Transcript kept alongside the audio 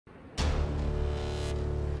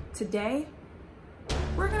Today,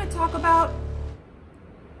 we're going to talk about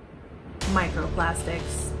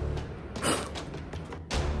microplastics.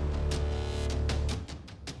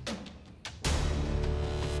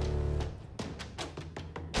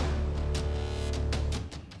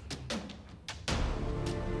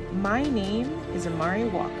 My name is Amari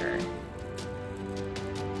Walker.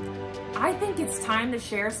 I think it's time to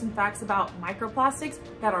share some facts about microplastics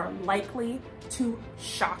that are likely to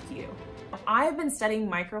shock you. I've been studying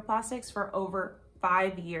microplastics for over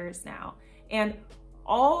 5 years now, and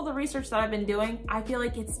all the research that I've been doing, I feel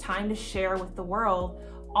like it's time to share with the world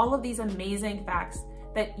all of these amazing facts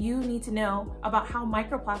that you need to know about how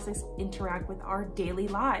microplastics interact with our daily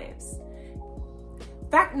lives.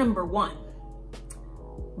 Fact number 1.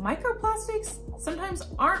 Microplastics sometimes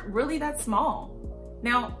aren't really that small.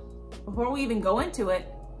 Now, before we even go into it,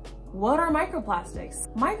 what are microplastics?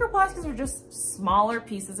 Microplastics are just smaller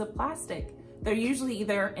pieces of plastic. They're usually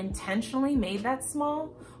either intentionally made that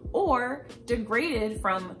small or degraded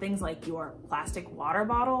from things like your plastic water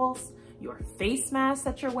bottles, your face masks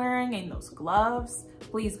that you're wearing, and those gloves.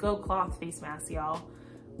 Please go cloth face masks, y'all.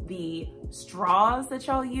 The straws that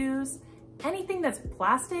y'all use. Anything that's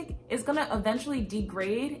plastic is gonna eventually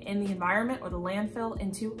degrade in the environment or the landfill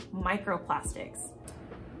into microplastics.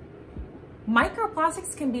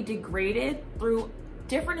 Microplastics can be degraded through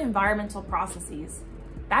different environmental processes.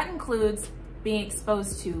 That includes being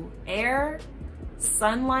exposed to air,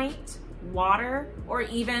 sunlight, water, or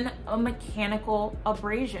even a mechanical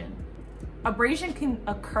abrasion. Abrasion can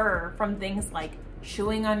occur from things like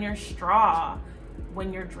chewing on your straw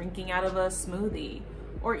when you're drinking out of a smoothie,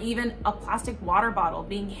 or even a plastic water bottle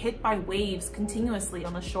being hit by waves continuously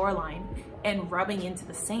on the shoreline and rubbing into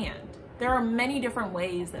the sand. There are many different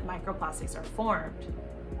ways that microplastics are formed.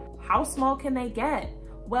 How small can they get?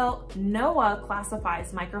 Well, NOAA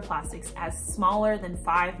classifies microplastics as smaller than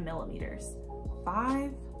 5 millimeters.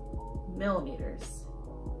 5 millimeters.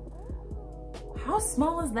 How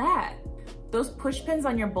small is that? Those push pins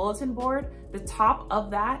on your bulletin board, the top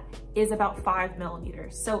of that is about 5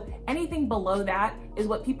 millimeters. So anything below that is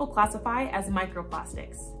what people classify as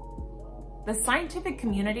microplastics. The scientific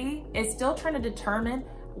community is still trying to determine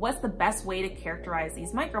what's the best way to characterize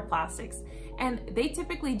these microplastics. And they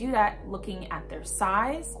typically do that looking at their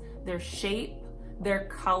size, their shape, their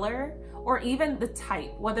color, or even the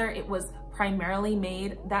type, whether it was primarily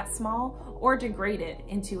made that small or degraded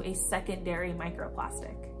into a secondary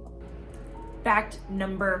microplastic. Fact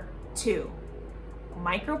number 2,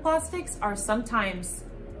 microplastics are sometimes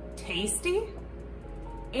tasty.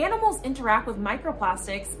 Animals interact with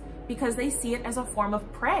microplastics because they see it as a form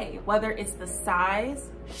of prey, whether it's the size,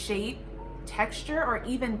 shape, texture, or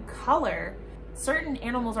even color. Certain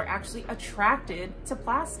animals are actually attracted to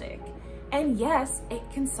plastic. And yes, it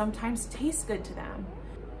can sometimes taste good to them.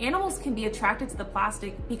 Animals can be attracted to the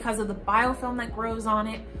plastic because of the biofilm that grows on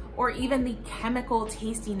it, or even the chemical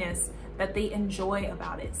tastiness that they enjoy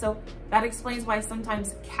about it. So that explains why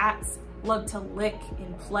sometimes cats love to lick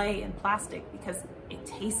and play in plastic, because it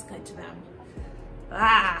tastes good to them.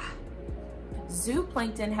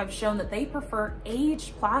 Zooplankton have shown that they prefer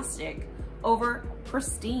aged plastic over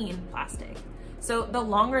pristine plastic. So the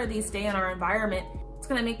longer these stay in our environment, it's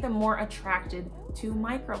gonna make them more attracted to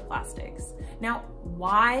microplastics. Now,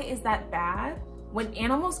 why is that bad? When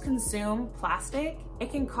animals consume plastic,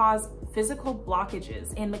 it can cause physical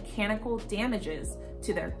blockages and mechanical damages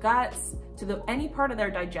to their guts, to any part of their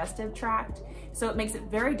digestive tract. So it makes it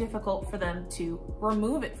very difficult for them to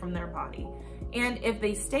remove it from their body. And if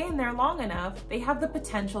they stay in there long enough, they have the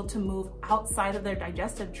potential to move outside of their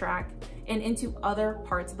digestive tract and into other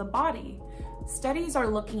parts of the body. Studies are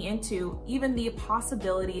looking into even the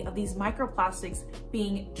possibility of these microplastics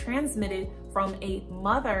being transmitted from a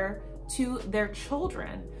mother to their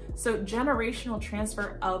children. So generational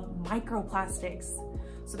transfer of microplastics.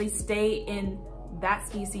 So they stay in that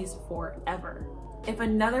species forever. If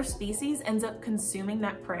another species ends up consuming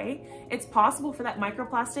that prey, it's possible for that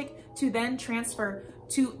microplastic to then transfer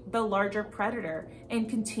to the larger predator and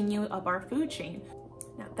continue up our food chain.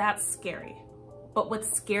 Now that's scary. But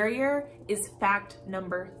what's scarier is fact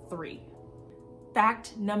number 3.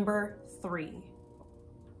 Fact number 3.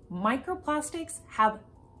 Microplastics have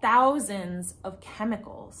thousands of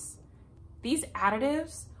chemicals. These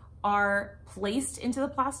additives are placed into the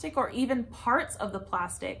plastic or even parts of the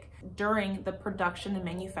plastic during the production and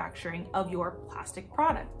manufacturing of your plastic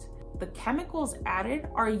product. The chemicals added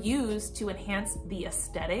are used to enhance the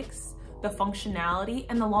aesthetics, the functionality,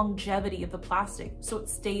 and the longevity of the plastic so it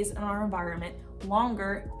stays in our environment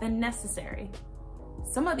longer than necessary.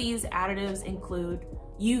 Some of these additives include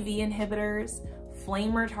UV inhibitors,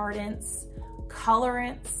 flame retardants,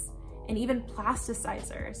 colorants, and even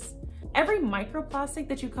plasticizers. Every microplastic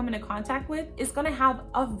that you come into contact with is going to have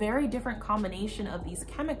a very different combination of these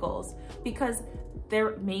chemicals because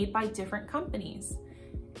they're made by different companies.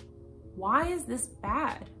 Why is this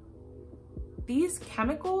bad? These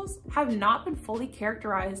chemicals have not been fully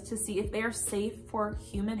characterized to see if they are safe for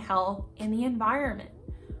human health and the environment.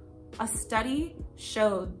 A study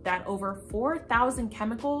showed that over 4,000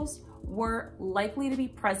 chemicals were likely to be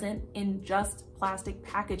present in just plastic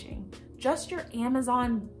packaging. Just your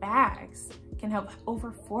Amazon bags can have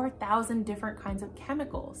over 4,000 different kinds of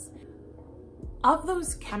chemicals. Of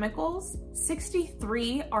those chemicals,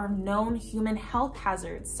 63 are known human health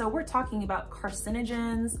hazards. So we're talking about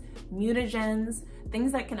carcinogens, mutagens,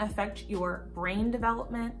 things that can affect your brain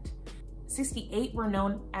development. 68 were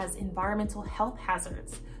known as environmental health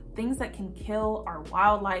hazards, things that can kill our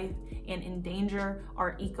wildlife and endanger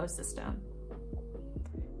our ecosystem.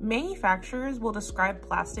 Manufacturers will describe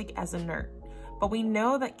plastic as inert, but we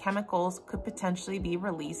know that chemicals could potentially be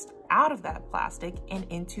released out of that plastic and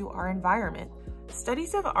into our environment.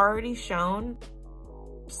 Studies have already shown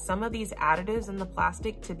some of these additives in the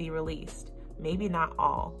plastic to be released, maybe not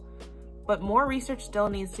all, but more research still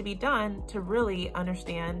needs to be done to really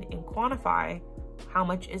understand and quantify how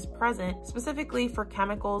much is present, specifically for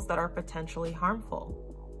chemicals that are potentially harmful.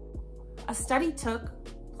 A study took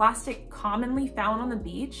plastic commonly found on the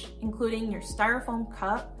beach, including your styrofoam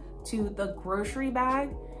cup to the grocery bag,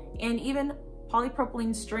 and even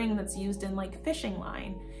polypropylene string that's used in like fishing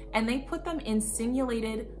line, and they put them in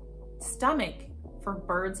simulated stomach for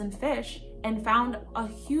birds and fish and found a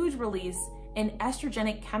huge release in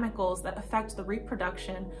estrogenic chemicals that affect the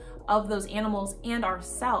reproduction of those animals and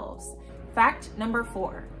ourselves. Fact number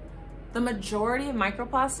 4, the majority of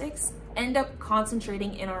microplastics end up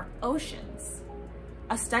concentrating in our oceans.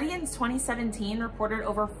 A study in 2017 reported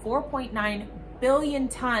over 4.9 billion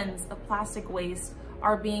tons of plastic waste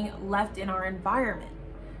are being left in our environment.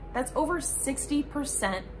 That's over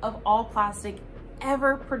 60% of all plastic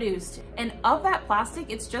ever produced. And of that plastic,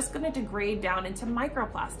 it's just going to degrade down into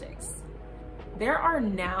microplastics. There are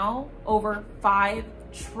now over 5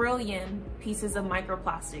 trillion pieces of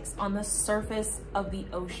microplastics on the surface of the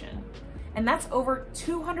ocean. And that's over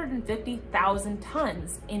 250,000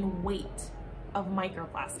 tons in weight of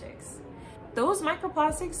microplastics. Those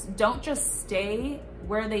microplastics don't just stay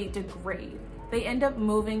where they degrade. They end up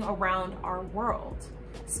moving around our world.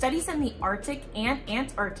 Studies in the Arctic and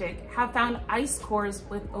Antarctic have found ice cores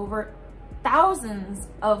with over thousands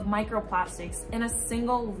of microplastics in a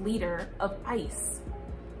single liter of ice.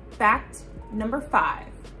 Fact number 5,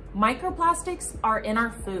 microplastics are in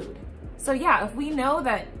our food. So yeah, if we know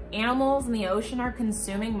that animals in the ocean are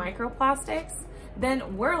consuming microplastics,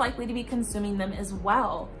 then we're likely to be consuming them as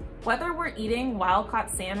well. Whether we're eating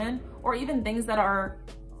wild-caught salmon or even things that are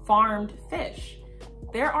farmed fish,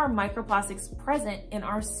 there are microplastics present in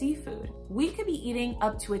our seafood. We could be eating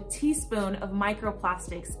up to a teaspoon of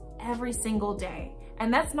microplastics every single day.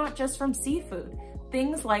 And that's not just from seafood.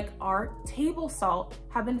 Things like our table salt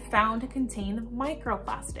have been found to contain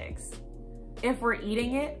microplastics. If we're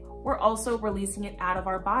eating it, we're also releasing it out of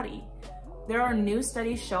our body. There are new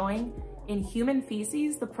studies showing in human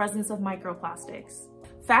feces the presence of microplastics.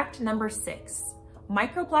 Fact number 6,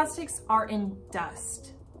 microplastics are in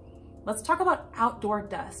dust. Let's talk about outdoor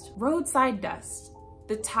dust, roadside dust.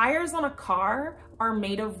 The tires on a car are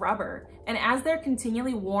made of rubber, and as they're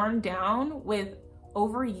continually worn down with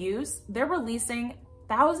overuse, they're releasing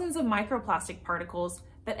thousands of microplastic particles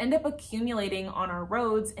that end up accumulating on our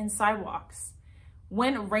roads and sidewalks.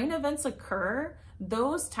 When rain events occur,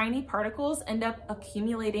 those tiny particles end up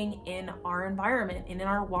accumulating in our environment and in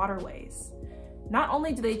our waterways. Not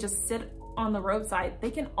only do they just sit on the roadside,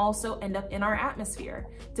 they can also end up in our atmosphere.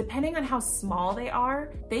 Depending on how small they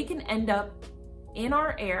are, they can end up in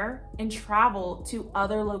our air and travel to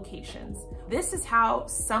other locations. This is how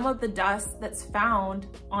some of the dust that's found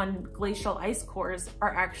on glacial ice cores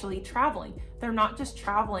are actually traveling. They're not just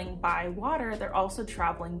traveling by water, they're also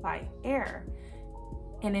traveling by air.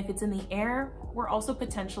 And if it's in the air, we're also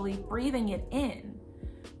potentially breathing it in.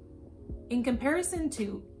 In comparison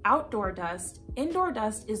to outdoor dust, indoor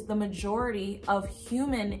dust is the majority of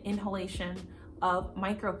human inhalation of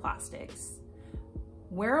microplastics.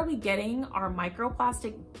 Where are we getting our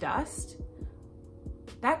microplastic dust?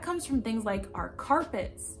 That comes from things like our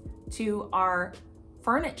carpets to our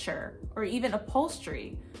furniture or even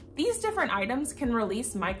upholstery. These different items can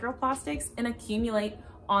release microplastics and accumulate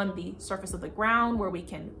on the surface of the ground where we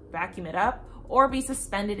can vacuum it up, or be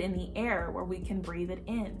suspended in the air where we can breathe it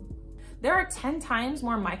in. There are 10 times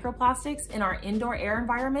more microplastics in our indoor air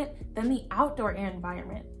environment than the outdoor air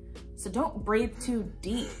environment. so don't breathe too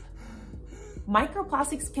deep.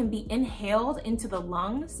 Microplastics can be inhaled into the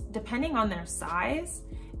lungs, depending on their size,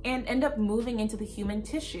 and end up moving into the human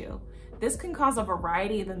tissue. This can cause a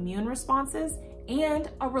variety of immune responses and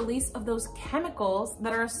a release of those chemicals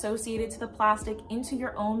that are associated to the plastic into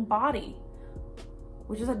your own body,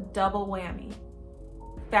 which is a double whammy.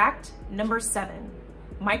 Fact number 7,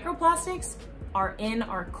 microplastics are in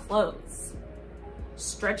our clothes.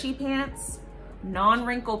 Stretchy pants,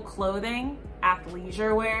 non-wrinkled clothing,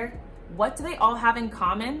 athleisure wear, what do they all have in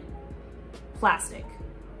common? Plastic.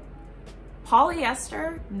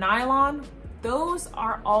 Polyester, nylon, those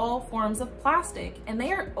are all forms of plastic, and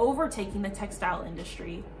they are overtaking the textile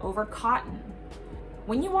industry over cotton.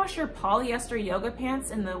 When you wash your polyester yoga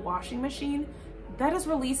pants in the washing machine, that is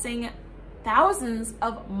releasing thousands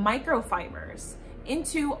of microfibers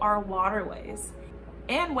into our waterways.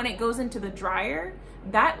 And when it goes into the dryer,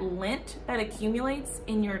 that lint that accumulates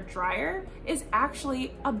in your dryer is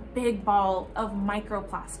actually a big ball of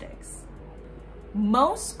microplastics.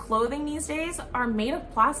 Most clothing these days are made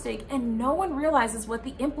of plastic, and no one realizes what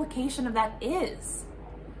the implication of that is.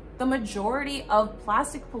 The majority of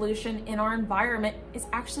plastic pollution in our environment is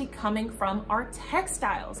actually coming from our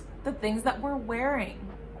textiles, the things that we're wearing.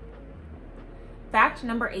 Fact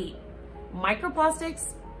number 8,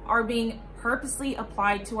 microplastics are being purposely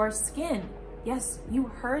applied to our skin. Yes, you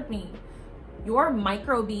heard me. Your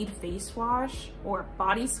microbead face wash or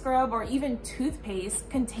body scrub or even toothpaste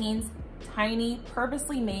contains tiny,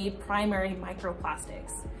 purposely made primary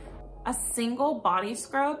microplastics. A single body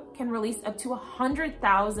scrub can release up to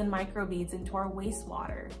 100,000 microbeads into our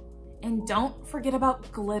wastewater. And don't forget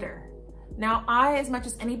about glitter. Now, I, as much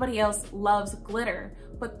as anybody else, loves glitter,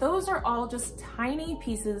 but those are all just tiny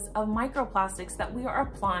pieces of microplastics that we are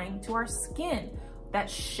applying to our skin. That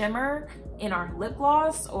shimmer in our lip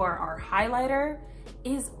gloss or our highlighter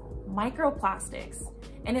is microplastics.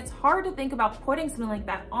 And it's hard to think about putting something like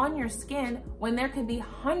that on your skin when there could be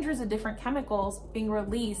hundreds of different chemicals being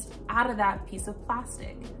released out of that piece of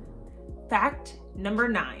plastic. Fact number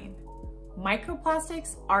 9,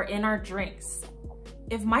 microplastics are in our drinks.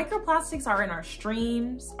 If microplastics are in our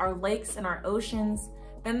streams, our lakes, and our oceans,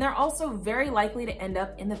 then they're also very likely to end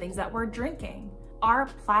up in the things that we're drinking. Our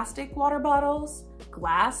plastic water bottles,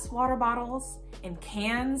 glass water bottles, and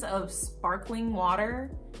cans of sparkling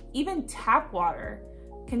water, even tap water,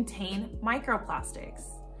 contain microplastics.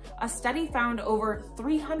 A study found over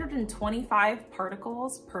 325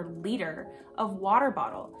 particles per liter of water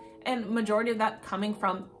bottle, and majority of that coming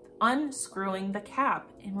from unscrewing the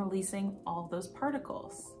cap and releasing all those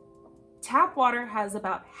particles. Tap water has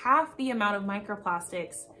about half the amount of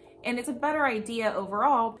microplastics, and it's a better idea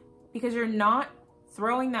overall because you're not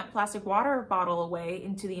throwing that plastic water bottle away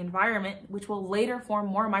into the environment, which will later form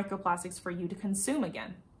more microplastics for you to consume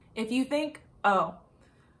again. If you think, oh,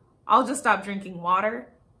 I'll just stop drinking water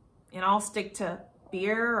and I'll stick to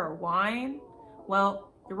beer or wine,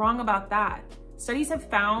 well, you're wrong about that. Studies have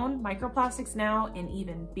found microplastics now in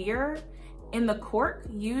even beer, and the cork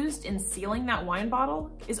used in sealing that wine bottle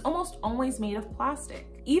is almost always made of plastic.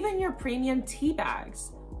 Even your premium tea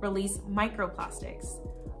bags release microplastics.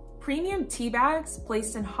 Premium tea bags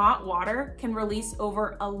placed in hot water can release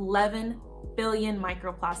over 11 billion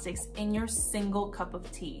microplastics in your single cup of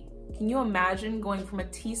tea. Can you imagine going from a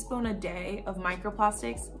teaspoon a day of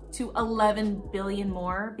microplastics to 11 billion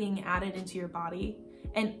more being added into your body,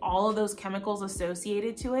 and all of those chemicals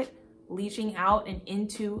associated to it leaching out and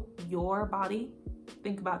into your body?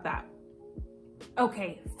 Think about that.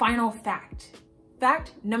 Okay, final fact.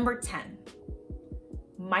 Fact number 10.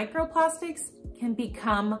 Microplastics can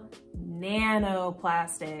become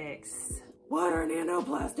nanoplastics. What are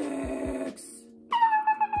nanoplastics?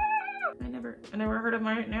 I never heard of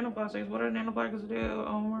my nanoplastics. What do nanoplastics do?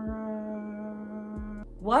 Oh my God.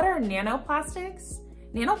 What are nanoplastics?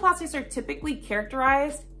 Nanoplastics are typically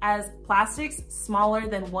characterized as plastics smaller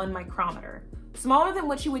than 1 micrometer, smaller than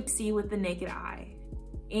what you would see with the naked eye.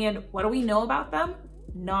 And what do we know about them?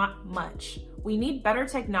 Not much. We need better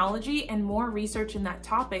technology and more research in that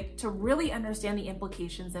topic to really understand the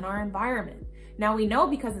implications in our environment. Now we know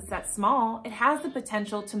because it's that small, it has the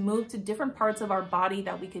potential to move to different parts of our body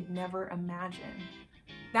that we could never imagine.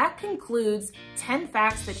 That concludes 10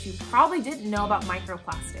 facts that you probably didn't know about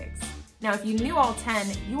microplastics. Now, if you knew all 10,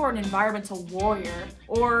 you are an environmental warrior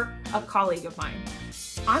or a colleague of mine.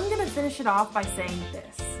 I'm gonna finish it off by saying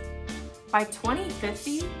this. By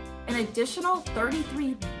 2050, an additional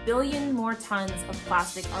 33 billion more tons of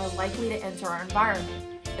plastic are likely to enter our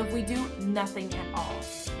environment if we do nothing at all.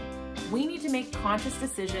 We need to make conscious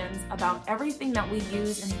decisions about everything that we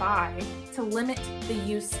use and buy to limit the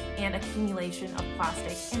use and accumulation of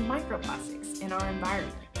plastic and microplastics in our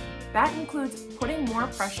environment. That includes putting more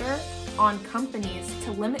pressure on companies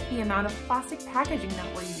to limit the amount of plastic packaging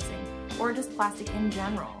that we're using, or just plastic in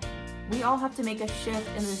general. We all have to make a shift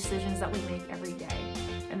in the decisions that we make every day.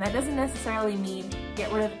 And that doesn't necessarily mean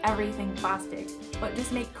get rid of everything plastic, but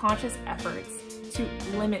just make conscious efforts to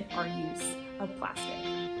limit our use of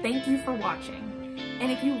plastic. Thank you for watching.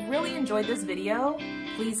 And if you really enjoyed this video,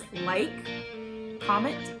 please like,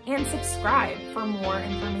 comment, and subscribe for more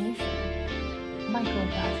information.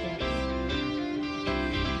 Microplastics.